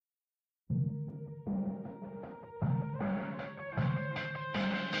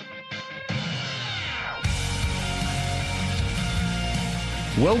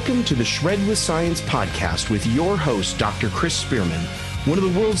Welcome to the Shred with Science podcast with your host, Dr. Chris Spearman, one of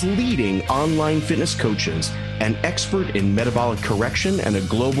the world's leading online fitness coaches, an expert in metabolic correction, and a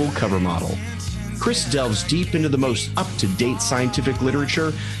global cover model. Chris delves deep into the most up-to-date scientific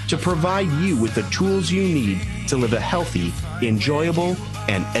literature to provide you with the tools you need to live a healthy, enjoyable,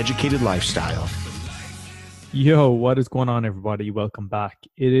 and educated lifestyle. Yo, what is going on, everybody? Welcome back.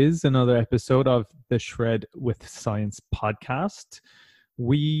 It is another episode of the Shred with Science podcast.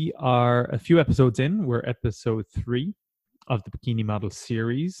 We are a few episodes in. We're episode 3 of the Bikini Model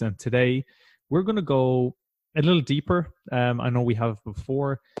series. And today we're going to go a little deeper. I know we have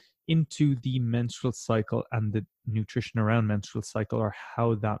before into the menstrual cycle and the nutrition around menstrual cycle, or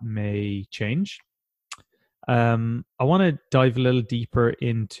how that may change. I want to dive a little deeper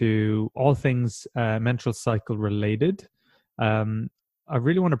into all things menstrual cycle related. I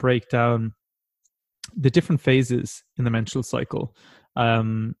really want to break down the different phases in the menstrual cycle,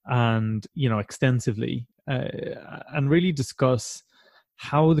 and extensively, and really discuss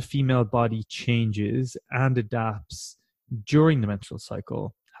how the female body changes and adapts during the menstrual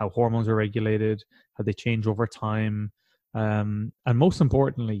cycle, how hormones are regulated, how they change over time, and most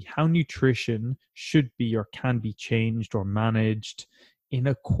importantly, how nutrition should be or can be changed or managed in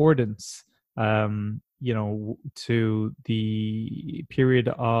accordance, to the period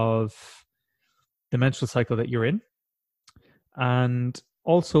of the menstrual cycle that you're in, and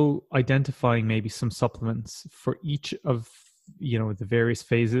also identifying maybe some supplements for each of the various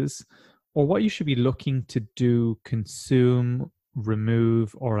phases, or what you should be looking to do, consume,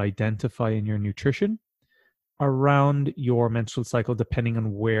 remove, or identify in your nutrition around your menstrual cycle, depending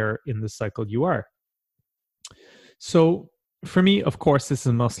on where in the cycle you are. So for me, of course, this is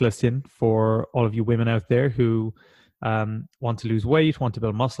a must listen for all of you women out there who want to lose weight, want to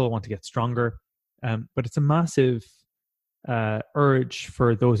build muscle, want to get stronger. But it's a massive urge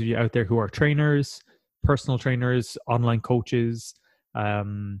for those of you out there who are trainers, personal trainers, online coaches,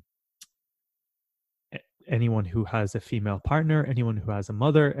 anyone who has a female partner, anyone who has a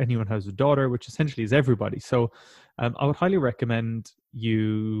mother, anyone who has a daughter, which essentially is everybody. So I would highly recommend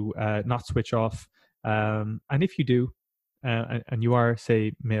you not switch off. And if you do, and you are,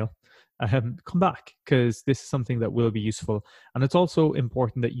 say, male, come back, because this is something that will be useful. And it's also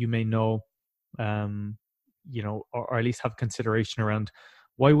important that you may know, or at least have consideration around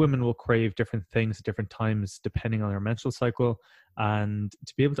why women will crave different things at different times depending on their menstrual cycle, and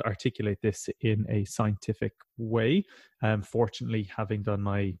to be able to articulate this in a scientific way. Fortunately, having done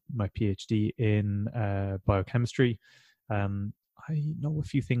my PhD in biochemistry, I know a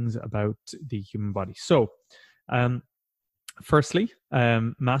few things about the human body. So firstly,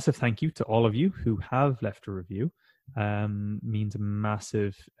 massive thank you to all of you who have left a review. Means a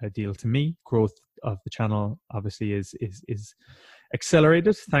massive deal to me. Growth of the channel obviously is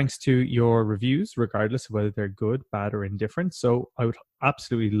accelerated thanks to your reviews, regardless of whether they're good, bad, or indifferent. So I would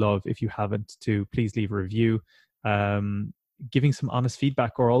absolutely love, if you haven't, to please leave a review, giving some honest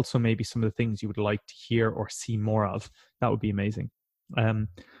feedback, or also maybe some of the things you would like to hear or see more of. That would be amazing.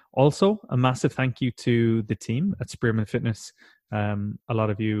 Also, a massive thank you to the team at Spearman Fitness. A lot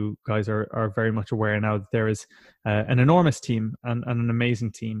of you guys are very much aware now that there is an enormous team and an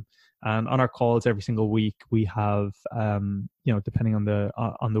amazing team. And on our calls every single week, we have, depending on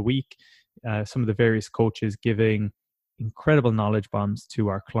the week, some of the various coaches giving incredible knowledge bombs to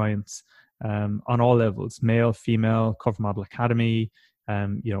our clients on all levels: male, female, Cover Model Academy,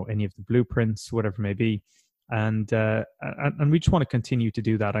 any of the blueprints, whatever it may be. And we just want to continue to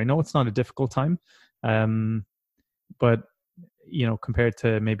do that. I know it's not a difficult time, but compared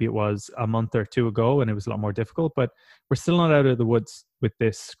to maybe it was a month or two ago, and it was a lot more difficult, but we're still not out of the woods with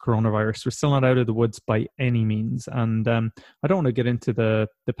this coronavirus. We're still not out of the woods by any means. And I don't want to get into the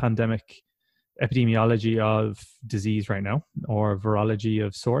pandemic epidemiology of disease right now, or virology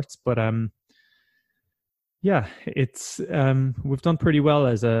of sorts, but it's we've done pretty well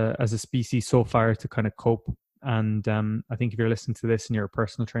as a species so far to kind of cope. And I think if you're listening to this and you're a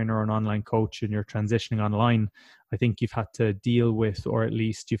personal trainer or an online coach and you're transitioning online, I think you've had to deal with, or at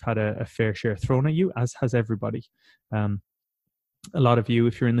least you've had a fair share thrown at you, as has everybody. A lot of you,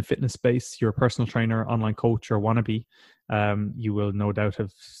 if you're in the fitness space, you're a personal trainer, online coach, or wannabe, you will no doubt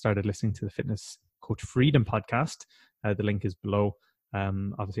have started listening to the Fitness Coach Freedom podcast. The link is below.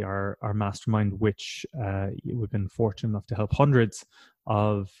 Obviously our mastermind, which we've been fortunate enough to help hundreds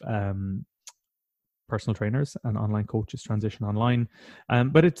of personal trainers and online coaches transition online.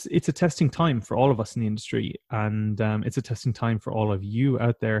 But it's a testing time for all of us in the industry, and it's a testing time for all of you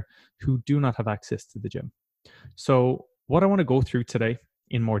out there who do not have access to the gym. So what I want to go through today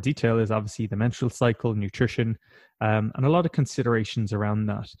in more detail is obviously the menstrual cycle, nutrition, and a lot of considerations around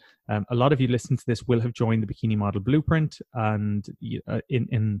that. A lot of you listening to this will have joined the Bikini Model Blueprint, and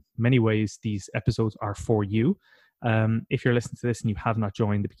in many ways, these episodes are for you. If you're listening to this and you have not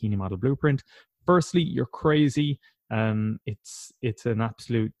joined the Bikini Model Blueprint, firstly, you're crazy. It's an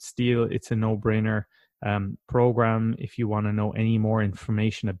absolute steal. It's a no-brainer program. If you want to know any more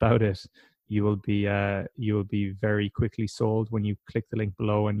information about it, you will be very quickly sold when you click the link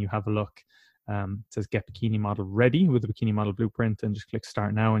below and you have a look. It says get Bikini Model ready with the Bikini Model Blueprint, and just click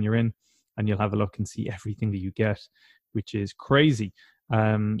start now and you're in, and you'll have a look and see everything that you get, which is crazy.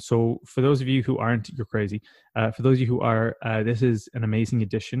 So for those of you who aren't, you're crazy. For those of you who are, this is an amazing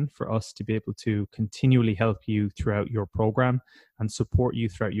addition for us to be able to continually help you throughout your program and support you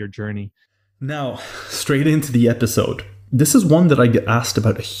throughout your journey. Now, straight into the episode. This is one that I get asked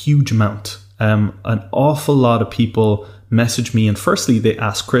about a huge amount. An awful lot of people message me, and firstly, they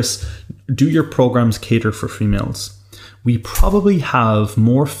ask, Chris, do your programs cater for females? We probably have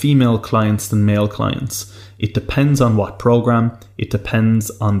more female clients than male clients. It depends on what program. It depends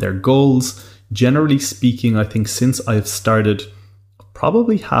on their goals. Generally speaking, I think since I've started,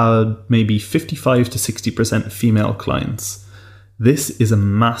 probably had maybe 55 to 60% female clients. This is a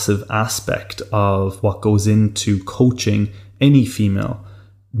massive aspect of what goes into coaching any female,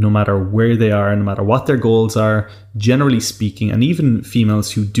 no matter where they are, no matter what their goals are, generally speaking, and even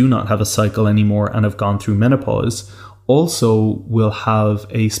females who do not have a cycle anymore and have gone through menopause also will have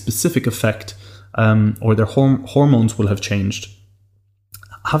a specific effect, or their hormones will have changed.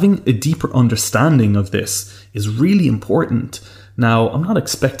 Having a deeper understanding of this is really important. Now, I'm not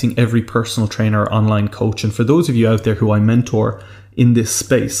expecting every personal trainer or online coach, and for those of you out there who I mentor in this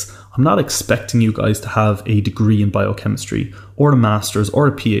space, I'm not expecting you guys to have a degree in biochemistry or a master's or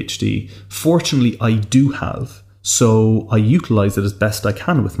a PhD. Fortunately, I do have, so I utilize it as best I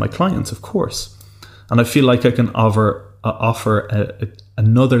can with my clients, of course. And I feel like I can offer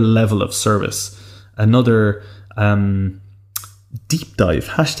another level of service, another deep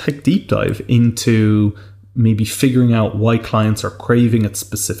dive into maybe figuring out why clients are craving at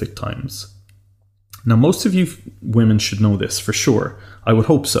specific times. Now, most of you women should know this for sure. I would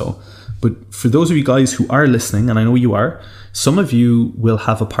hope so. But for those of you guys who are listening, and I know you are, some of you will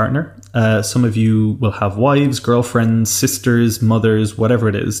have a partner. Some of you will have wives, girlfriends, sisters, mothers, whatever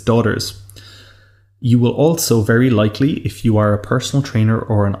it is, daughters. You will also very likely, if you are a personal trainer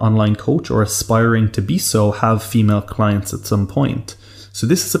or an online coach or aspiring to be so, have female clients at some point. So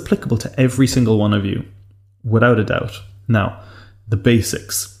this is applicable to every single one of you, without a doubt. Now, the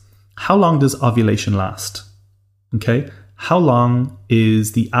basics. How long does ovulation last? Okay. How long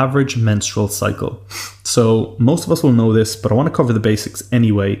is the average menstrual cycle? So most of us will know this, but I want to cover the basics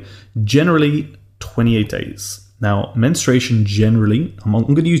anyway. Generally, 28 days. Now, menstruation generally, I'm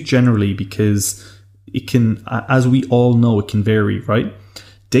going to use generally because it can, as we all know, it can vary, right?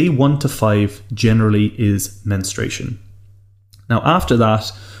 Day 1 to 5 generally is menstruation. Now, after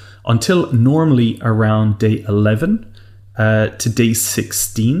that, until normally around day 11 to day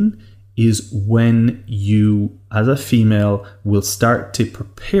 16 is when you, as a female, will start to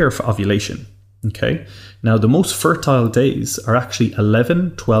prepare for ovulation. Okay. Now, the most fertile days are actually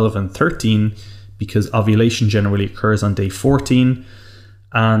 11, 12, and 13 because ovulation generally occurs on day 14.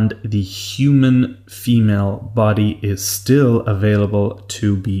 And the human female body is still available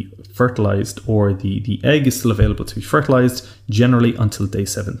to be fertilized, or the egg is still available to be fertilized, generally until day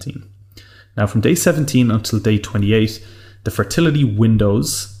 17. Now, from day 17 until day 28, the fertility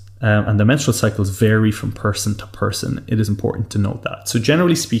windows and the menstrual cycles vary from person to person. It is important to note that. So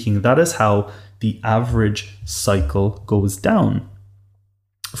generally speaking, that is how the average cycle goes down.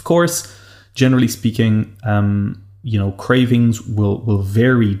 Of course, generally speaking, cravings will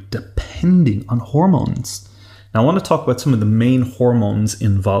vary depending on hormones. Now, I want to talk about some of the main hormones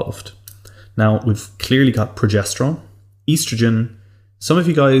involved. Now, we've clearly got progesterone, estrogen. Some of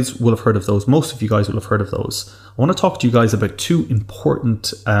you guys will have heard of those. Most of you guys will have heard of those. I want to talk to you guys about two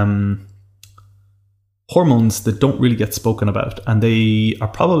important hormones that don't really get spoken about. And they are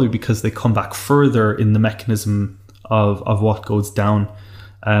probably because they come back further in the mechanism of what goes down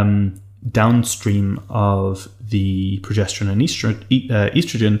downstream of the progesterone and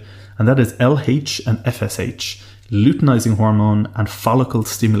estrogen, and that is LH and FSH, luteinizing hormone and follicle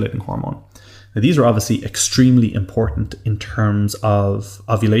stimulating hormone. Now, these are obviously extremely important in terms of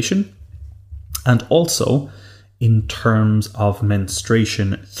ovulation and also in terms of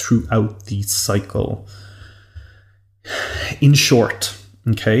menstruation throughout the cycle. In short,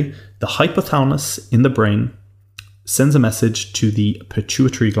 okay, the hypothalamus in the brain sends a message to the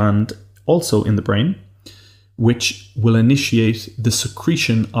pituitary gland, also in the brain, which will initiate the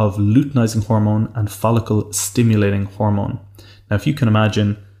secretion of luteinizing hormone and follicle stimulating hormone. Now, if you can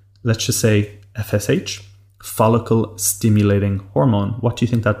imagine, let's just say FSH, follicle stimulating hormone, what do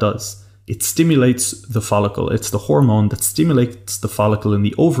you think that does? It stimulates the follicle. It's the hormone that stimulates the follicle in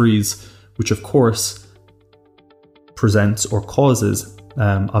the ovaries, which of course presents or causes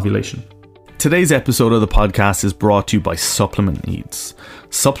ovulation. Today's episode of the podcast is brought to you by Supplement Needs.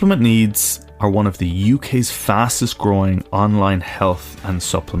 Supplement Needs are one of the UK's fastest growing online health and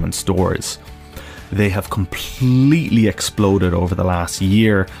supplement stores. They have completely exploded over the last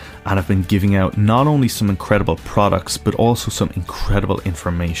year and have been giving out not only some incredible products, but also some incredible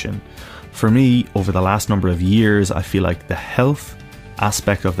information. For me, over the last number of years, I feel like the health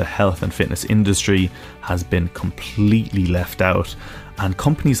aspect of the health and fitness industry has been completely left out, and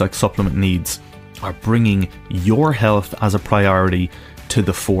companies like Supplement Needs are bringing your health as a priority to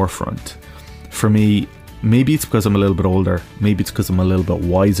the forefront. For me, maybe it's because I'm a little bit older, maybe it's because I'm a little bit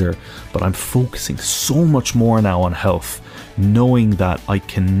wiser, but I'm focusing so much more now on health, knowing that I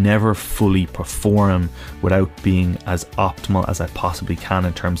can never fully perform without being as optimal as I possibly can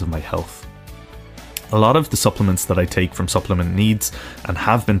in terms of my health. A lot of the supplements that I take from Supplement Needs and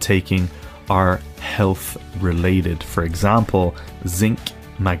have been taking are health related. For example, zinc,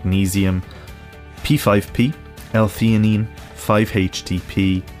 magnesium, P5P, L-theanine,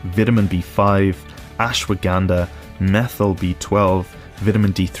 5-HTP, vitamin B5, ashwagandha, methyl B12,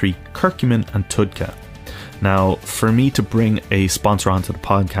 vitamin D3, curcumin and TUDCA. Now, for me to bring a sponsor onto the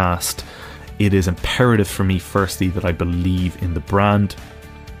podcast, it is imperative for me firstly that I believe in the brand,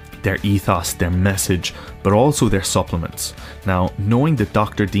 their ethos, their message, but also their supplements. Now, knowing that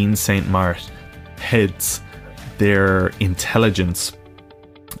Dr. Dean St. Mart heads their intelligence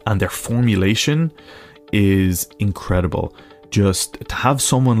and their formulation is incredible. Just to have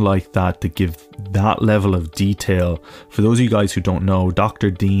someone like that to give that level of detail. For those of you guys who don't know,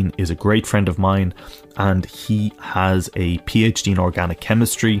 Dr. Dean is a great friend of mine and he has a PhD in organic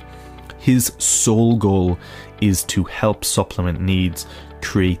chemistry. His sole goal is to help Supplement Needs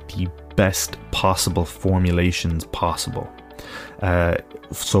create the best possible formulations possible.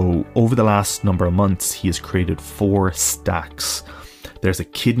 So over the last number of months, he has created 4 stacks. There's a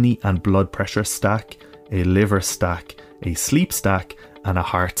kidney and blood pressure stack, a liver stack, a sleep stack, and a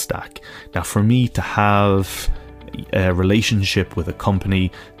heart stack. Now, for me to have a relationship with a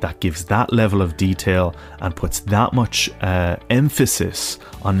company that gives that level of detail and puts that much emphasis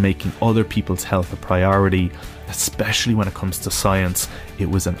on making other people's health a priority, especially when it comes to science, it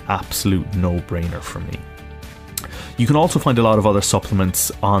was an absolute no-brainer for me. You can also find a lot of other supplements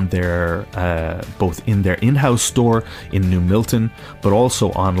on their, both in their in-house store in New Milton, but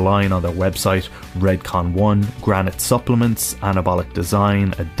also online on their website, Redcon One, Granite Supplements, Anabolic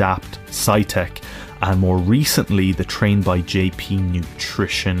Design, Adapt, Cytec, and more recently, the Trained by JP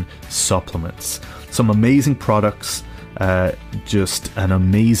Nutrition supplements. Some amazing products, just an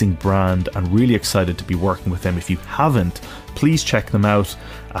amazing brand, and really excited to be working with them. If you haven't, please check them out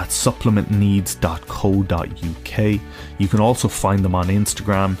at supplementneeds.co.uk. You can also find them on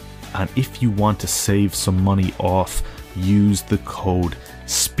Instagram, and if you want to save some money off, use the code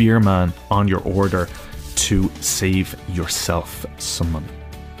Spearman on your order to save yourself some money.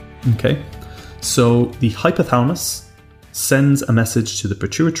 Okay, so the hypothalamus sends a message to the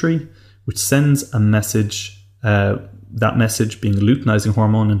pituitary, which sends a message, that message being luteinizing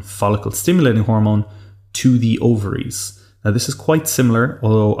hormone and follicle stimulating hormone, to the ovaries. Now, this is quite similar,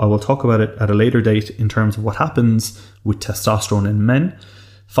 although I will talk about it at a later date in terms of what happens with testosterone in men.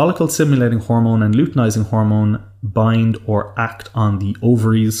 Follicle stimulating hormone and luteinizing hormone bind or act on the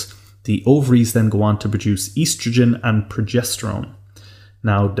ovaries. The ovaries then go on to produce estrogen and progesterone.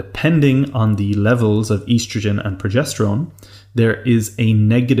 Now, depending on the levels of estrogen and progesterone, there is a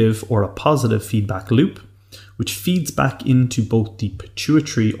negative or a positive feedback loop, which feeds back into both the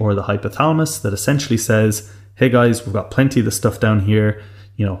pituitary or the hypothalamus that essentially says, hey guys, we've got plenty of this stuff down here,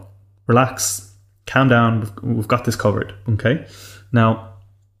 relax, calm down, we've got this covered, okay? Now,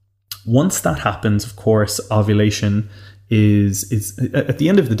 once that happens, of course, ovulation is at the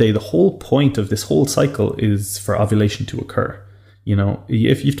end of the day, the whole point of this whole cycle is for ovulation to occur.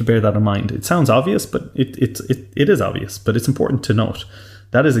 If you have to bear that in mind. It sounds obvious, but it is obvious, but it's important to note.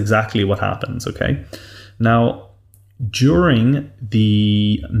 That is exactly what happens, okay? Now, during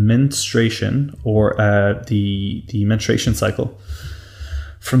the menstruation or the menstruation cycle,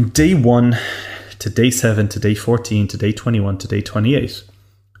 from day 1 to day 7 to day 14 to day 21 to day 28,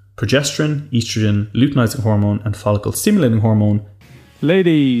 progesterone, estrogen, luteinizing hormone, and follicle stimulating hormone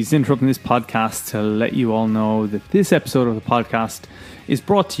Ladies, interrupting this podcast to let you all know that this episode of the podcast is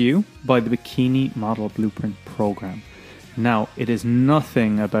brought to you by the Bikini Model Blueprint Program. Now, it is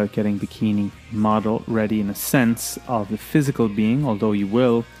nothing about getting bikini model ready in a sense of the physical being, although you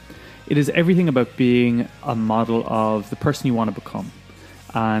will. It is everything about being a model of the person you want to become.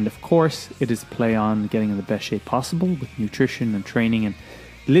 And of course, it is a play on getting in the best shape possible with nutrition and training and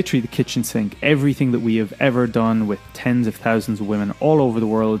literally the kitchen sink, everything that we have ever done with tens of thousands of women all over the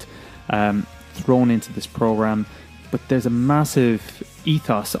world thrown into this program. But there's a massive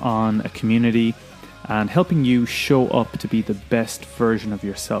ethos on a community and helping you show up to be the best version of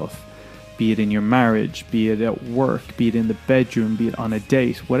yourself, be it in your marriage, be it at work, be it in the bedroom, be it on a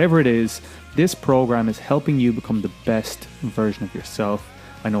date, whatever it is. This program is helping you become the best version of yourself.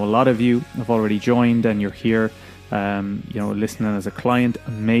 I know a lot of you have already joined and you're here listening as a client.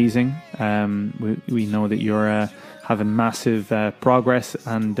 Amazing. We know that you're having massive progress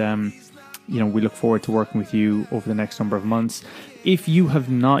and we look forward to working with you over the next number of months. If you have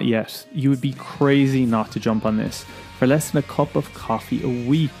not yet, you would be crazy not to jump on this. For less than a cup of coffee a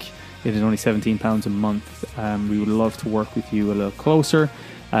week, it is only £17 a month. We would love to work with you a little closer.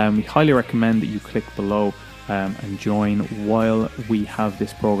 We highly recommend that you click below and join while we have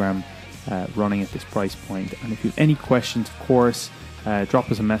this program running at this price point. And if you have any questions, of course, drop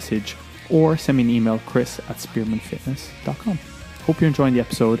us a message or send me an email, chris@spearmanfitness.com. Hope you're enjoying the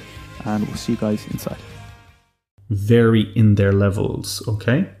episode and we'll see you guys inside. Vary in their levels,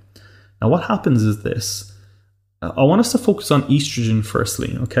 okay? Now what happens is this. I want us to focus on estrogen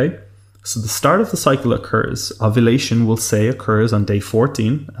firstly, okay? So the start of the cycle occurs. Ovulation, we'll say, occurs on day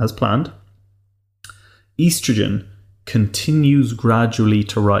 14 as planned. Estrogen continues gradually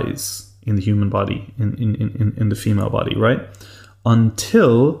to rise in the human body, in the female body, right?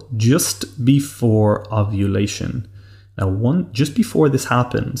 Until just before ovulation. Now, just before this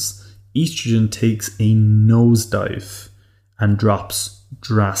happens, estrogen takes a nosedive and drops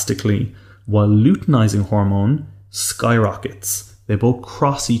drastically, while luteinizing hormone skyrockets. They both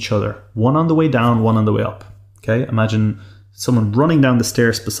cross each other, one on the way down, one on the way up. Okay, imagine someone running down the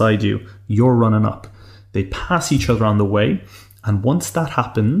stairs beside you, you're running up. They pass each other on the way, and once that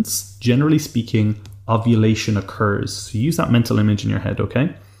happens, generally speaking, ovulation occurs. So use that mental image in your head,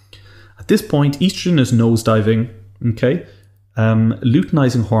 okay? At this point, estrogen is nosediving, okay?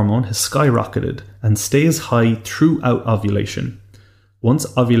 Luteinizing hormone has skyrocketed and stays high throughout ovulation. Once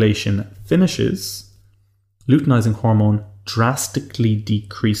ovulation finishes, luteinizing hormone drastically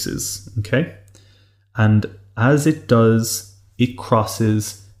decreases, okay? And as it does, it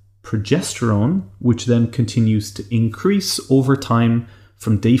crosses progesterone, which then continues to increase over time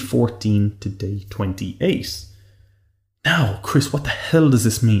from day 14 to day 28. Now, Chris, what the hell does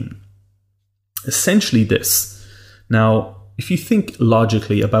this mean? Essentially this. Now, if you think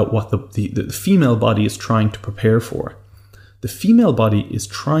logically about what the female body is trying to prepare for, the female body is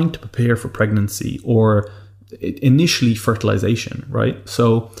trying to prepare for pregnancy or initially fertilization, right?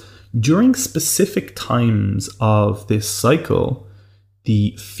 So during specific times of this cycle,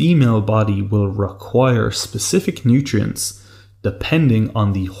 the female body will require specific nutrients depending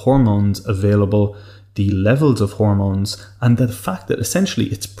on the hormones available, the levels of hormones, and the fact that essentially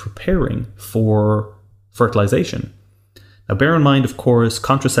it's preparing for fertilization. Now, bear in mind, of course,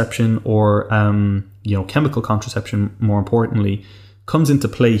 contraception or chemical contraception, more importantly, comes into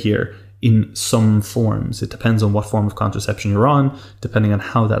play here in some forms. It depends on what form of contraception you're on, depending on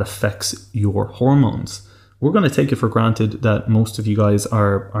how that affects your hormones. We're going to take it for granted that most of you guys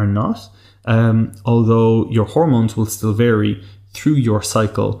are not, although your hormones will still vary through your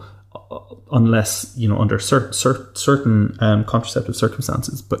cycle, unless under certain contraceptive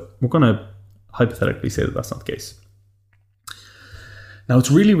circumstances. But we're going to hypothetically say that that's not the case. Now,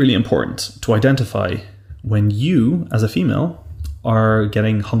 it's really, really important to identify when you, as a female, are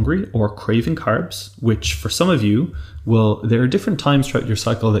getting hungry or craving carbs, which for some of you there are different times throughout your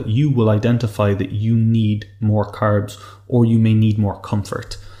cycle that you will identify that you need more carbs or you may need more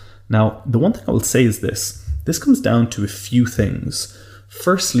comfort. Now, the one thing I will say is this comes down to a few things.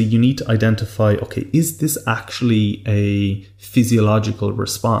 Firstly, you need to identify, okay, is this actually a physiological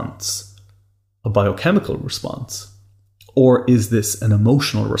response, a biochemical response, or is this an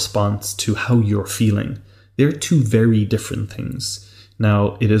emotional response to how you're feeling? They're two very different things.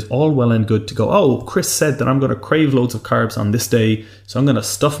 Now, it is all well and good to go, oh, Chris said that I'm going to crave loads of carbs on this day, so I'm going to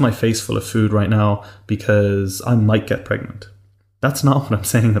stuff my face full of food right now because I might get pregnant. That's not what I'm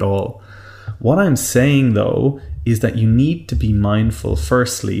saying at all. What I'm saying, though, is that you need to be mindful,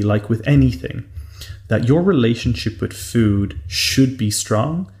 firstly, like with anything, that your relationship with food should be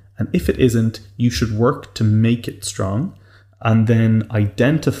strong. And if it isn't, you should work to make it strong. and then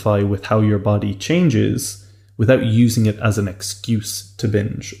identify with how your body changes without using it as an excuse to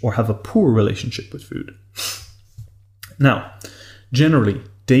binge or have a poor relationship with food. Now, generally,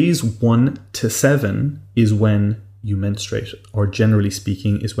 days 1 to 7 is when you menstruate, or generally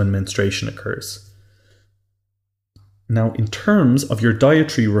speaking, is when menstruation occurs. Now, in terms of your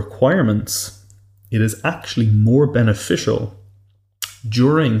dietary requirements, it is actually more beneficial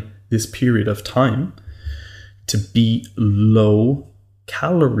during this period of time to be low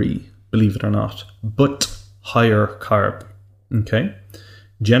calorie, believe it or not, but higher carb. Okay?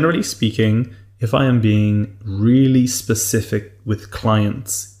 Generally speaking, if I am being really specific with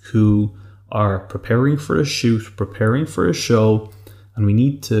clients who are preparing for a shoot, preparing for a show, and we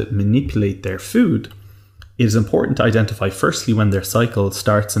need to manipulate their food, it is important to identify firstly when their cycle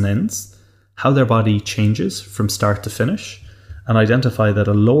starts and ends, how their body changes from start to finish, and identify that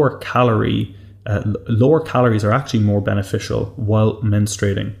lower calories are actually more beneficial while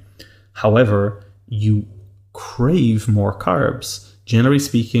menstruating. However, you crave more carbs. Generally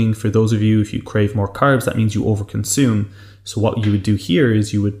speaking, for those of you, if you crave more carbs, that means you overconsume. So what you would do here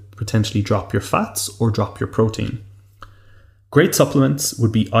is you would potentially drop your fats or drop your protein. Great supplements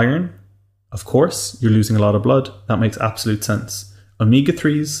would be iron. Of course, you're losing a lot of blood. That makes absolute sense.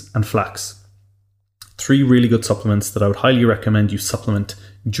 Omega-3s and flax. 3 really good supplements that I would highly recommend you supplement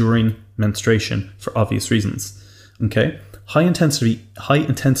during menstruation for obvious reasons. Okay? High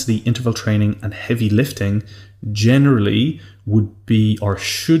intensity interval training and heavy lifting generally would be or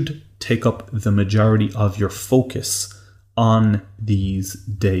should take up the majority of your focus on these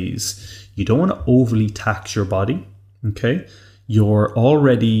days. You don't want to overly tax your body. Okay? You're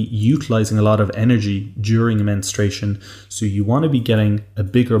already utilizing a lot of energy during menstruation, so you want to be getting a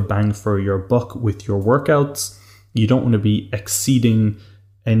bigger bang for your buck with your workouts. You don't want to be exceeding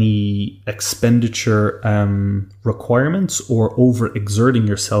any expenditure requirements or overexerting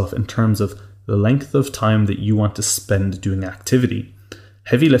yourself in terms of the length of time that you want to spend doing activity.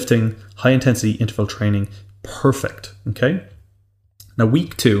 Heavy lifting, high intensity interval training, perfect. Okay. Now,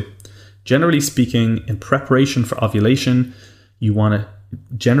 week 2, generally speaking, in preparation for ovulation, you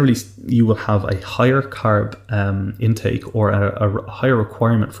will have a higher carb intake or a higher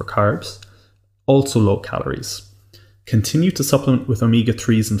requirement for carbs, also low calories. Continue to supplement with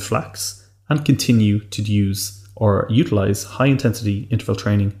omega-3s and flax, and continue to use or utilize high intensity interval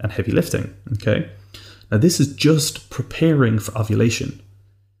training and heavy lifting. Okay. Now, this is just preparing for ovulation.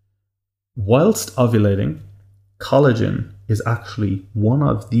 Whilst ovulating, collagen is actually one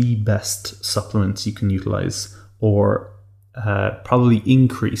of the best supplements you can utilize or probably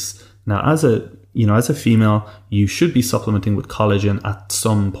increase. Now, as a female, you should be supplementing with collagen at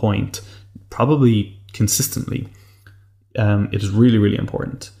some point, probably consistently. It is really, really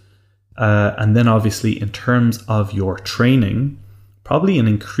important. And then obviously in terms of your training, probably an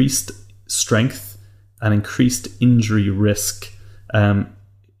increased strength and increased injury risk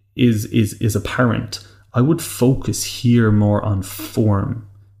is apparent. I would focus here more on form,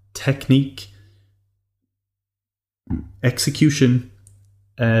 technique, execution,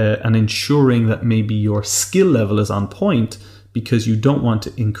 and ensuring that maybe your skill level is on point, because you don't want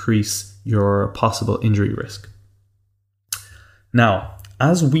to increase your possible injury risk. Now,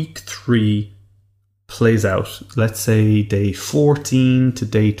 as week 3 plays out, let's say day 14 to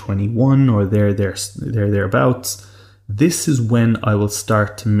day 21 or thereabouts, this is when I will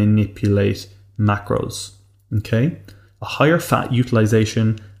start to manipulate macros. Okay? A higher fat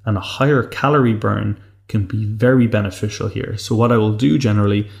utilization and a higher calorie burn can be very beneficial here. So what I will do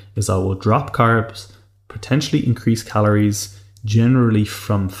generally is I will drop carbs, potentially increase calories, generally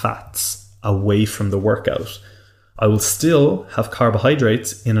from fats, away from the workout. I will still have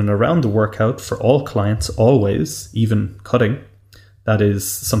carbohydrates in and around the workout for all clients, always, even cutting. That is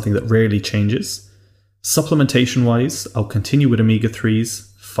something that rarely changes. Supplementation wise, I'll continue with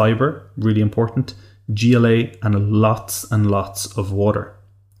omega-3s, fiber, really important, GLA, and lots of water.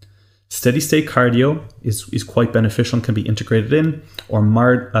 Steady state cardio is quite beneficial and can be integrated in, or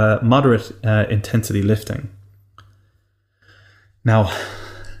moderate intensity lifting. Now,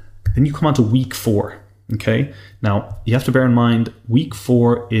 then you come on to week 4. Okay. Now, you have to bear in mind, week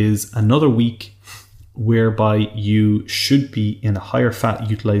 4 is another week whereby you should be in a higher fat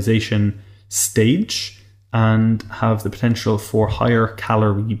utilization stage and have the potential for higher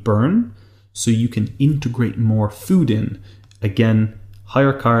calorie burn, so you can integrate more food in. Again,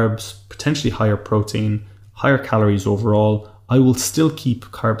 higher carbs, potentially higher protein, higher calories overall. I will still keep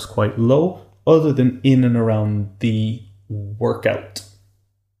carbs quite low, other than in and around the workout.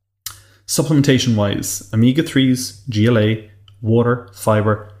 Supplementation wise, omega-3s, GLA, water,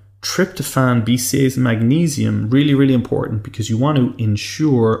 fiber, tryptophan, BCAAs, and magnesium, really, really important because you want to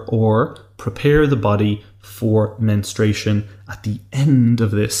ensure or prepare the body for menstruation at the end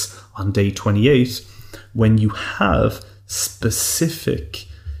of this on day 28 when you have specific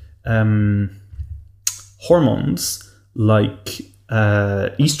hormones like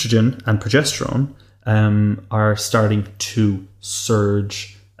estrogen and progesterone are starting to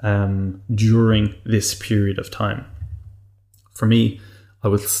surge during this period of time. For me, I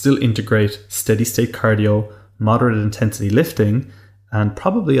will still integrate steady state cardio, moderate intensity lifting, and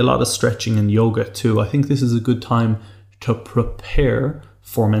probably a lot of stretching and yoga too. I think this is a good time to prepare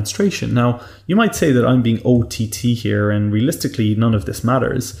for menstruation. Now, you might say that I'm being OTT here and realistically none of this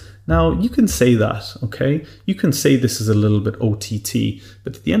matters. Now, you can say that, okay? You can say this is a little bit OTT,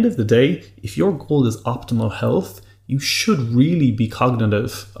 but at the end of the day, if your goal is optimal health, you should really be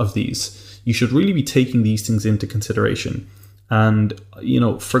cognitive of these. You should really be taking these things into consideration. And,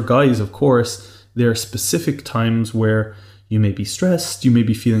 for guys, of course, there are specific times where you may be stressed, you may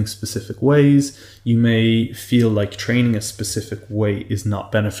be feeling specific ways, you may feel like training a specific way is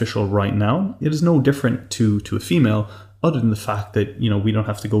not beneficial right now. It is no different to a female, other than the fact that, we don't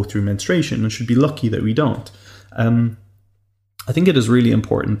have to go through menstruation and should be lucky that we don't. I think it is really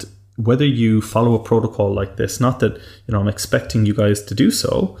important whether you follow a protocol like this, not that, I'm expecting you guys to do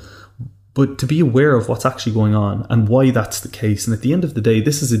so, but to be aware of what's actually going on and why that's the case. And at the end of the day,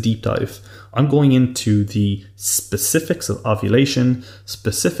 this is a deep dive. I'm going into the specifics of ovulation,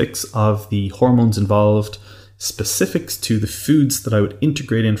 specifics of the hormones involved, specifics to the foods that I would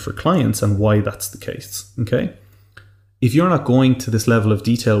integrate in for clients and why that's the case, okay? If you're not going to this level of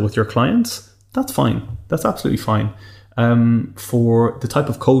detail with your clients, that's fine. That's absolutely fine. For the type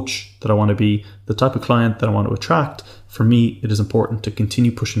of coach that I want to be, the type of client that I want to attract, for me, it is important to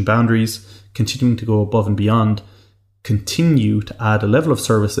continue pushing boundaries, continuing to go above and beyond, continue to add a level of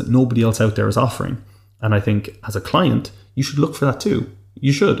service that nobody else out there is offering. And I think as a client, you should look for that too.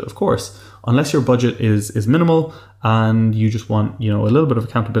 You should, of course, unless your budget is minimal and you just want, a little bit of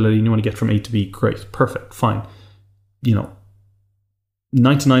accountability and you want to get from A to B, great, perfect, fine. £99,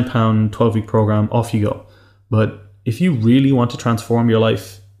 12-week program, off you go. But if you really want to transform your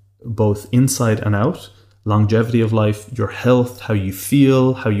life, both inside and out, longevity of life, your health, how you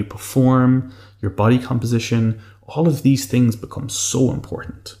feel, how you perform, your body composition, all of these things become so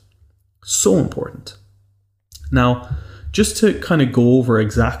important. So important. Now, just to kind of go over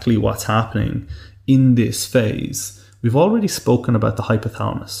exactly what's happening in this phase, we've already spoken about the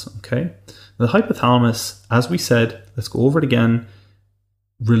hypothalamus, okay? The hypothalamus, as we said, let's go over it again,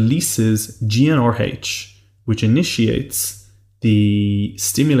 releases GnRH, which initiates the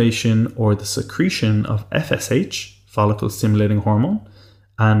stimulation or the secretion of FSH, follicle stimulating hormone,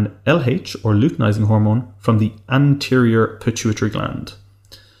 and LH, or luteinizing hormone, from the anterior pituitary gland.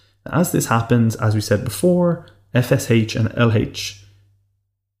 As this happens, as we said before, FSH and LH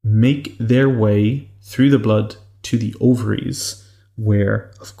make their way through the blood to the ovaries,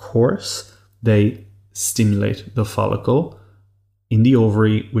 where, of course, they stimulate the follicle in the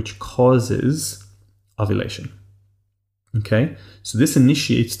ovary, which causes ovulation. Okay, so this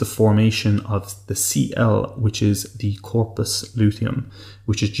initiates the formation of the CL, which is the corpus luteum,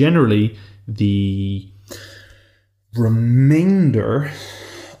 which is generally the remainder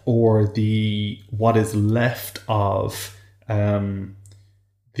or what is left of the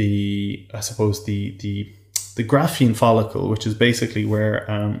Graafian follicle, which is basically where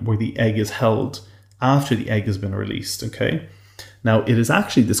the egg is held after the egg has been released. Okay, now it is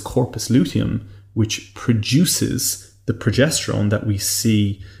actually this corpus luteum which produces the progesterone that we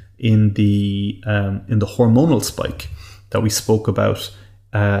see in the hormonal spike that we spoke about,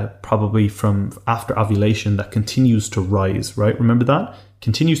 probably from after ovulation, that continues to rise, right? Remember that?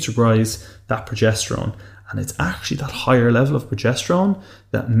 Continues to rise, that progesterone. And it's actually that higher level of progesterone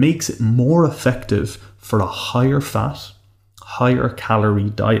that makes it more effective for a higher fat, higher calorie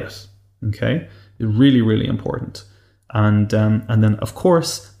diet, okay? Really, really important. And then, of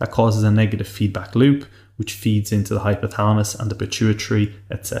course, that causes a negative feedback loop, which feeds into the hypothalamus and the pituitary,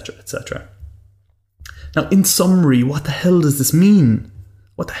 etc., etc. Now, in summary, what the hell does this mean?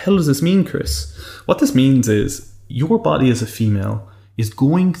 What the hell does this mean, Chris? What this means is your body as a female is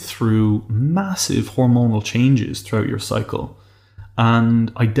going through massive hormonal changes throughout your cycle,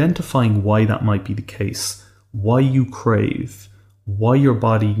 and identifying why that might be the case, why you crave, why your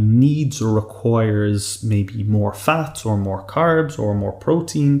body needs or requires maybe more fats or more carbs or more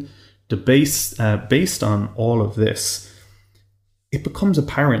protein, based on all of this, it becomes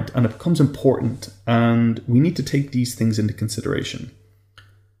apparent and it becomes important, and we need to take these things into consideration.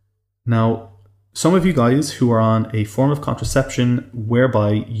 Now, some of you guys who are on a form of contraception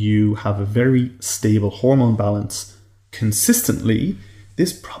whereby you have a very stable hormone balance consistently,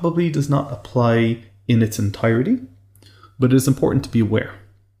 this probably does not apply in its entirety, but it is important to be aware.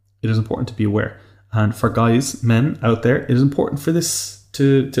 It is important to be aware. And for guys, men out there, it is important for this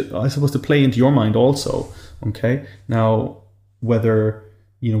to I suppose, to play into your mind also. Okay. Now, whether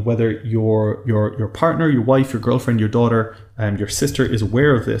your partner, your wife, your girlfriend, your daughter, your sister is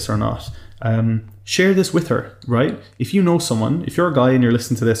aware of this or not, share this with her, right? If you know someone, if you're a guy and you're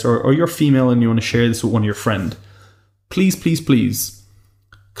listening to this, or you're female and you want to share this with one of your friends, please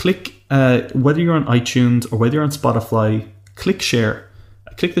click, whether you're on iTunes or whether you're on Spotify, click share.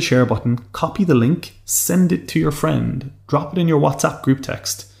 Click the share button, copy the link, send it to your friend, drop it in your WhatsApp group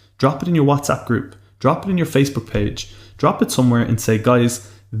text, drop it in your WhatsApp group, drop it in your Facebook page, drop it somewhere and say,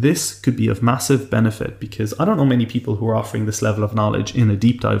 guys, this could be of massive benefit, because I don't know many people who are offering this level of knowledge in a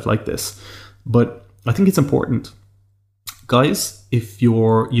deep dive like this, but I think it's important. Guys, if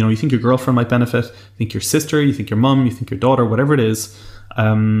you think your girlfriend might benefit, you think your sister, you think your mum, you think your daughter, whatever it is,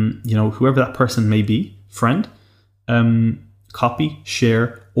 whoever that person may be, friend, copy,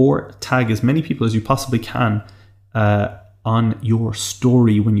 share, or tag as many people as you possibly can on your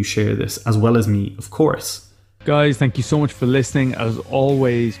story when you share this, as well as me, of course. Guys, thank you so much for listening. As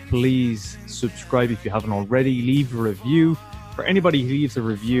always, please subscribe if you haven't already. Leave a review. For anybody who leaves a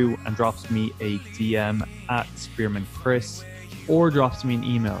review and drops me a DM at SpearmanChris, or drops me an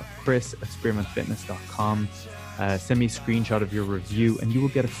email, chris@spearmanfitness.com, send me a screenshot of your review and you will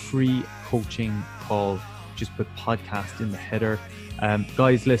get a free coaching call. Just put podcast in the header.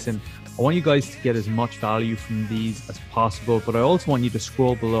 Guys, listen, I want you guys to get as much value from these as possible, but I also want you to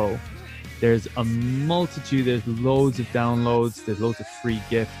scroll below. There's a multitude, there's loads of downloads, there's loads of free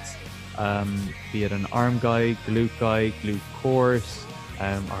gifts, be it an arm guide, glute course,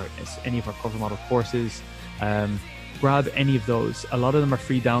 or any of our cover model courses. Grab any of those. A lot of them are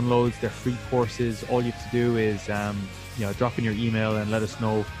free downloads, they're free courses. All you have to do is drop in your email and let us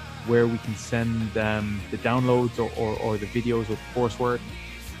know where we can send the downloads or the videos with coursework.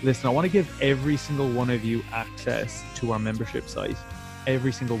 Listen, I want to give every single one of you access to our membership site.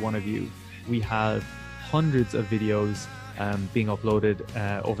 Every single one of you. We have hundreds of videos being uploaded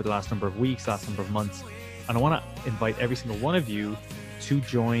over the last number of weeks, last number of months. And I want to invite every single one of you to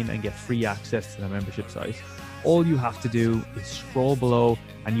join and get free access to the membership site. All you have to do is scroll below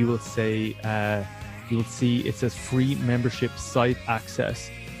and you will see it says free membership site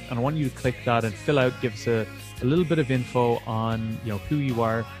access. And I want you to click that and fill out, give us a little bit of info on who you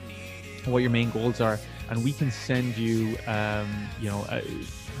are and what your main goals are, and we can send you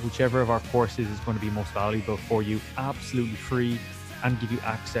whichever of our courses is going to be most valuable for you, absolutely free, and give you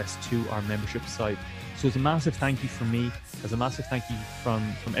access to our membership site. So it's a massive thank you from me, as a massive thank you from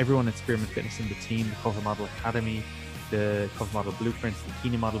everyone at Spearman Fitness and the team, the Cover Model Academy, the Cover Model Blueprint, the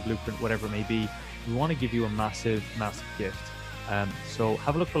Bikini Model Blueprint, whatever it may be. We want to give you a massive gift. So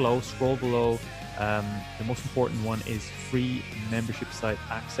have a look below, scroll below. The most important one is free membership site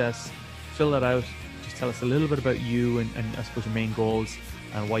access. Fill that out. Just tell us a little bit about you and I suppose your main goals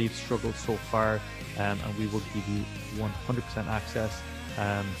and why you've struggled so far. And we will give you 100% access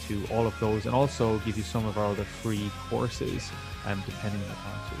to all of those, and also give you some of our other free courses depending on the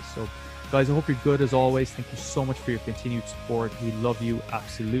answers. So guys, I hope you're good as always. Thank you so much for your continued support. We love you,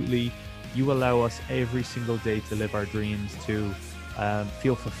 absolutely. You allow us every single day to live our dreams, to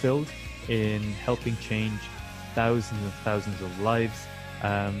feel fulfilled in helping change thousands and thousands of lives.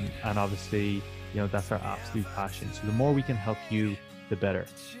 And obviously, that's our absolute passion. So the more we can help you, the better.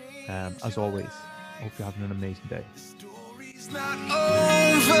 As always, I hope you're having an amazing day. Story's not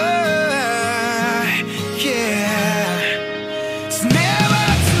over, yeah.